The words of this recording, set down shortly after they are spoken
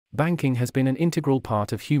Banking has been an integral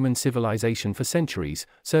part of human civilization for centuries,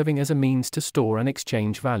 serving as a means to store and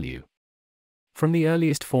exchange value. From the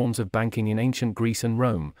earliest forms of banking in ancient Greece and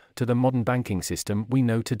Rome, to the modern banking system we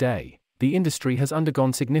know today, the industry has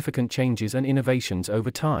undergone significant changes and innovations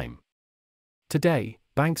over time. Today,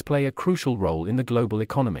 banks play a crucial role in the global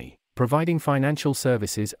economy, providing financial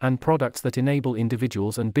services and products that enable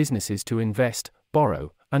individuals and businesses to invest,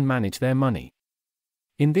 borrow, and manage their money.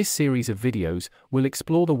 In this series of videos, we'll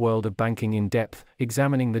explore the world of banking in depth,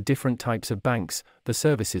 examining the different types of banks, the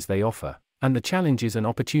services they offer, and the challenges and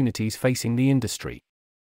opportunities facing the industry.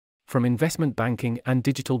 From investment banking and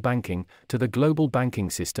digital banking, to the global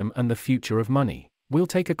banking system and the future of money, we'll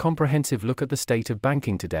take a comprehensive look at the state of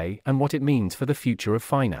banking today and what it means for the future of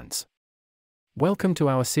finance. Welcome to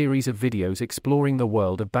our series of videos exploring the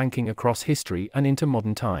world of banking across history and into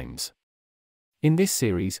modern times. In this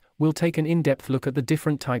series, we'll take an in-depth look at the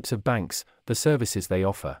different types of banks, the services they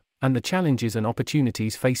offer, and the challenges and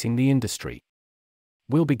opportunities facing the industry.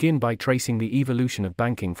 We'll begin by tracing the evolution of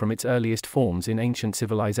banking from its earliest forms in ancient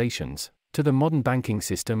civilizations, to the modern banking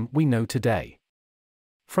system we know today.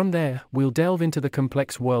 From there, we'll delve into the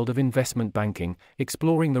complex world of investment banking,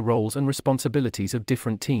 exploring the roles and responsibilities of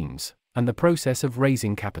different teams, and the process of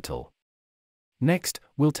raising capital. Next,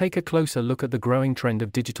 we'll take a closer look at the growing trend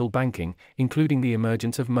of digital banking, including the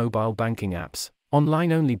emergence of mobile banking apps,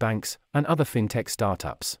 online-only banks, and other fintech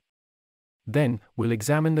startups. Then, we'll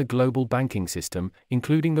examine the global banking system,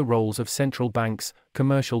 including the roles of central banks,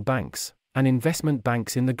 commercial banks, and investment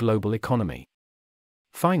banks in the global economy.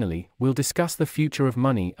 Finally, we'll discuss the future of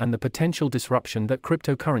money and the potential disruption that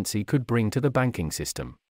cryptocurrency could bring to the banking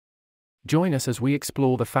system. Join us as we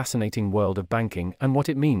explore the fascinating world of banking and what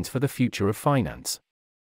it means for the future of finance.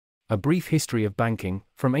 A brief history of banking,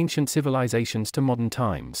 from ancient civilizations to modern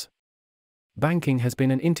times. Banking has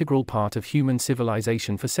been an integral part of human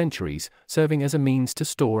civilization for centuries, serving as a means to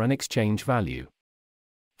store and exchange value.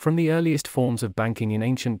 From the earliest forms of banking in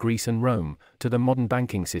ancient Greece and Rome, to the modern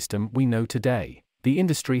banking system we know today, the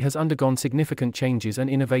industry has undergone significant changes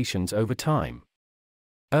and innovations over time.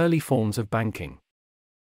 Early forms of banking.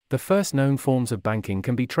 The first known forms of banking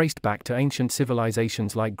can be traced back to ancient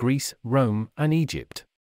civilizations like Greece, Rome, and Egypt.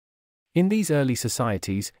 In these early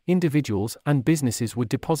societies, individuals and businesses would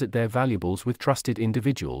deposit their valuables with trusted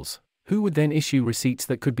individuals, who would then issue receipts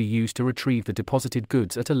that could be used to retrieve the deposited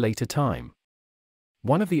goods at a later time.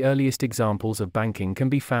 One of the earliest examples of banking can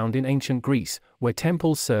be found in ancient Greece, where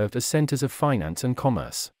temples served as centers of finance and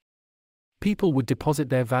commerce. People would deposit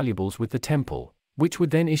their valuables with the temple, which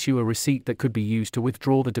would then issue a receipt that could be used to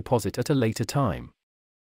withdraw the deposit at a later time.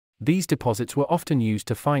 These deposits were often used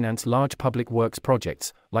to finance large public works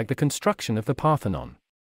projects, like the construction of the Parthenon.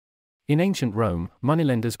 In ancient Rome,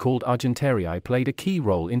 moneylenders called argentarii played a key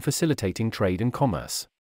role in facilitating trade and commerce.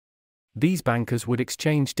 These bankers would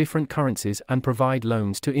exchange different currencies and provide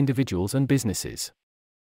loans to individuals and businesses.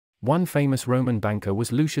 One famous Roman banker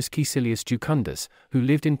was Lucius Caecilius Jucundus, who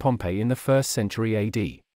lived in Pompeii in the 1st century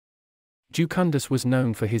AD. Jucundus was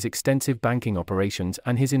known for his extensive banking operations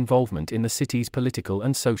and his involvement in the city's political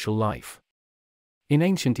and social life. In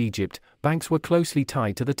ancient Egypt, banks were closely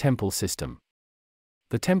tied to the temple system.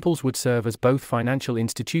 The temples would serve as both financial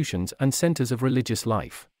institutions and centers of religious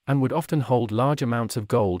life, and would often hold large amounts of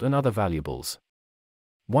gold and other valuables.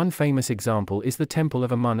 One famous example is the Temple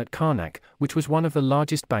of Amun at Karnak, which was one of the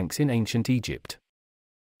largest banks in ancient Egypt.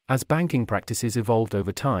 As banking practices evolved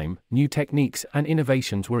over time, new techniques and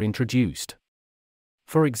innovations were introduced.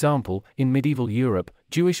 For example, in medieval Europe,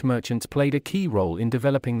 Jewish merchants played a key role in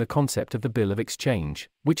developing the concept of the bill of exchange,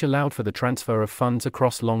 which allowed for the transfer of funds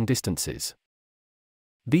across long distances.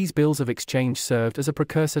 These bills of exchange served as a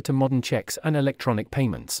precursor to modern checks and electronic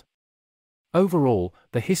payments. Overall,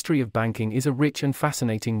 the history of banking is a rich and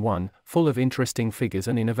fascinating one, full of interesting figures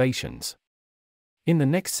and innovations. In the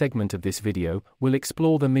next segment of this video, we'll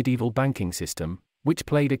explore the medieval banking system, which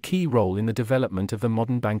played a key role in the development of the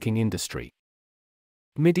modern banking industry.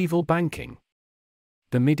 Medieval banking.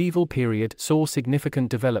 The medieval period saw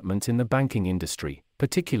significant developments in the banking industry,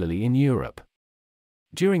 particularly in Europe.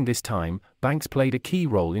 During this time, banks played a key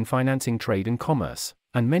role in financing trade and commerce,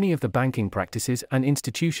 and many of the banking practices and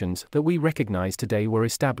institutions that we recognize today were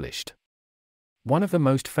established. One of the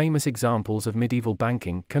most famous examples of medieval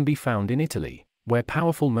banking can be found in Italy, where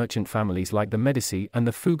powerful merchant families like the Medici and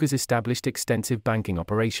the Fugas established extensive banking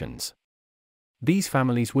operations. These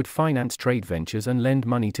families would finance trade ventures and lend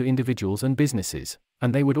money to individuals and businesses,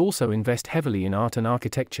 and they would also invest heavily in art and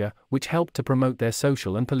architecture, which helped to promote their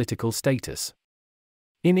social and political status.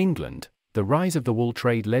 In England, the rise of the wool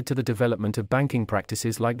trade led to the development of banking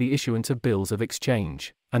practices like the issuance of bills of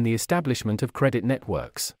exchange, and the establishment of credit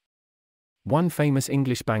networks. One famous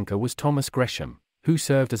English banker was Thomas Gresham, who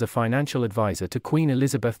served as a financial advisor to Queen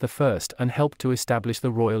Elizabeth I and helped to establish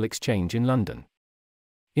the Royal Exchange in London.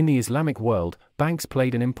 In the Islamic world, banks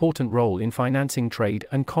played an important role in financing trade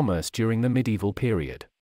and commerce during the medieval period.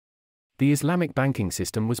 The Islamic banking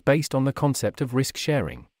system was based on the concept of risk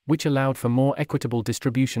sharing, which allowed for more equitable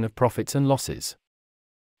distribution of profits and losses.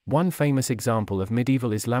 One famous example of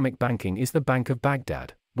medieval Islamic banking is the Bank of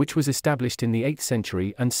Baghdad, which was established in the 8th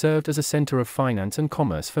century and served as a center of finance and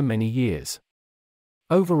commerce for many years.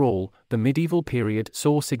 Overall, the medieval period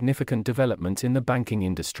saw significant developments in the banking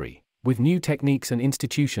industry, with new techniques and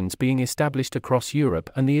institutions being established across Europe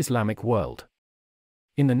and the Islamic world.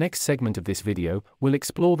 In the next segment of this video, we'll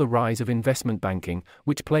explore the rise of investment banking,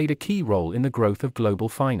 which played a key role in the growth of global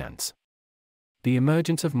finance. The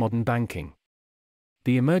emergence of modern banking.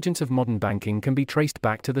 The emergence of modern banking can be traced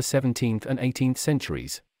back to the 17th and 18th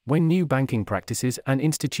centuries, when new banking practices and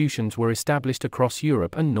institutions were established across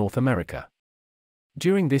Europe and North America.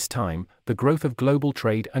 During this time, the growth of global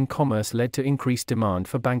trade and commerce led to increased demand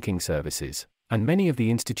for banking services, and many of the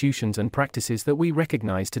institutions and practices that we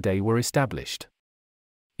recognize today were established.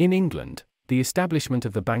 In England, the establishment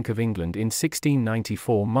of the Bank of England in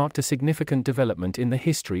 1694 marked a significant development in the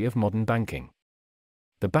history of modern banking.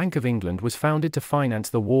 The Bank of England was founded to finance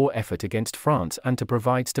the war effort against France and to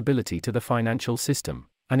provide stability to the financial system,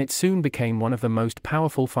 and it soon became one of the most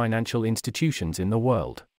powerful financial institutions in the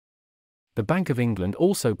world. The Bank of England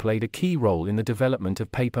also played a key role in the development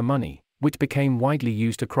of paper money, which became widely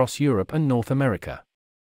used across Europe and North America.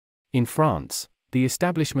 In France, the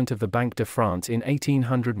establishment of the Banque de France in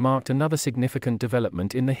 1800 marked another significant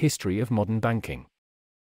development in the history of modern banking.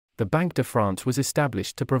 The Banque de France was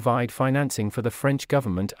established to provide financing for the French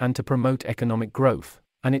government and to promote economic growth,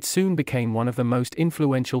 and it soon became one of the most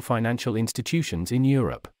influential financial institutions in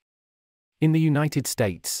Europe. In the United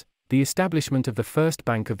States, the establishment of the First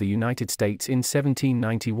Bank of the United States in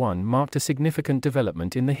 1791 marked a significant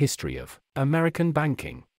development in the history of American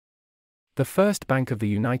banking. The First Bank of the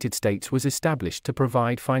United States was established to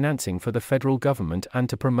provide financing for the federal government and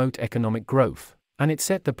to promote economic growth, and it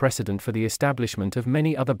set the precedent for the establishment of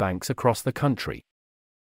many other banks across the country.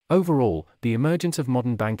 Overall, the emergence of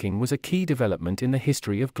modern banking was a key development in the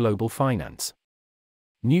history of global finance.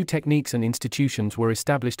 New techniques and institutions were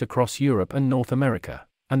established across Europe and North America,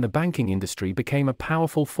 and the banking industry became a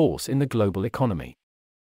powerful force in the global economy.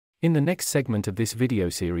 In the next segment of this video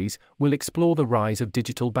series, we'll explore the rise of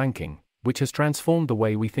digital banking, which has transformed the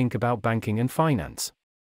way we think about banking and finance.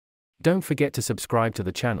 Don't forget to subscribe to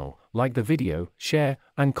the channel, like the video, share,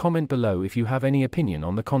 and comment below if you have any opinion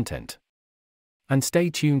on the content. And stay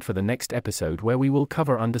tuned for the next episode where we will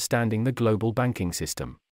cover understanding the global banking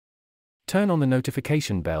system. Turn on the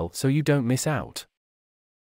notification bell so you don't miss out.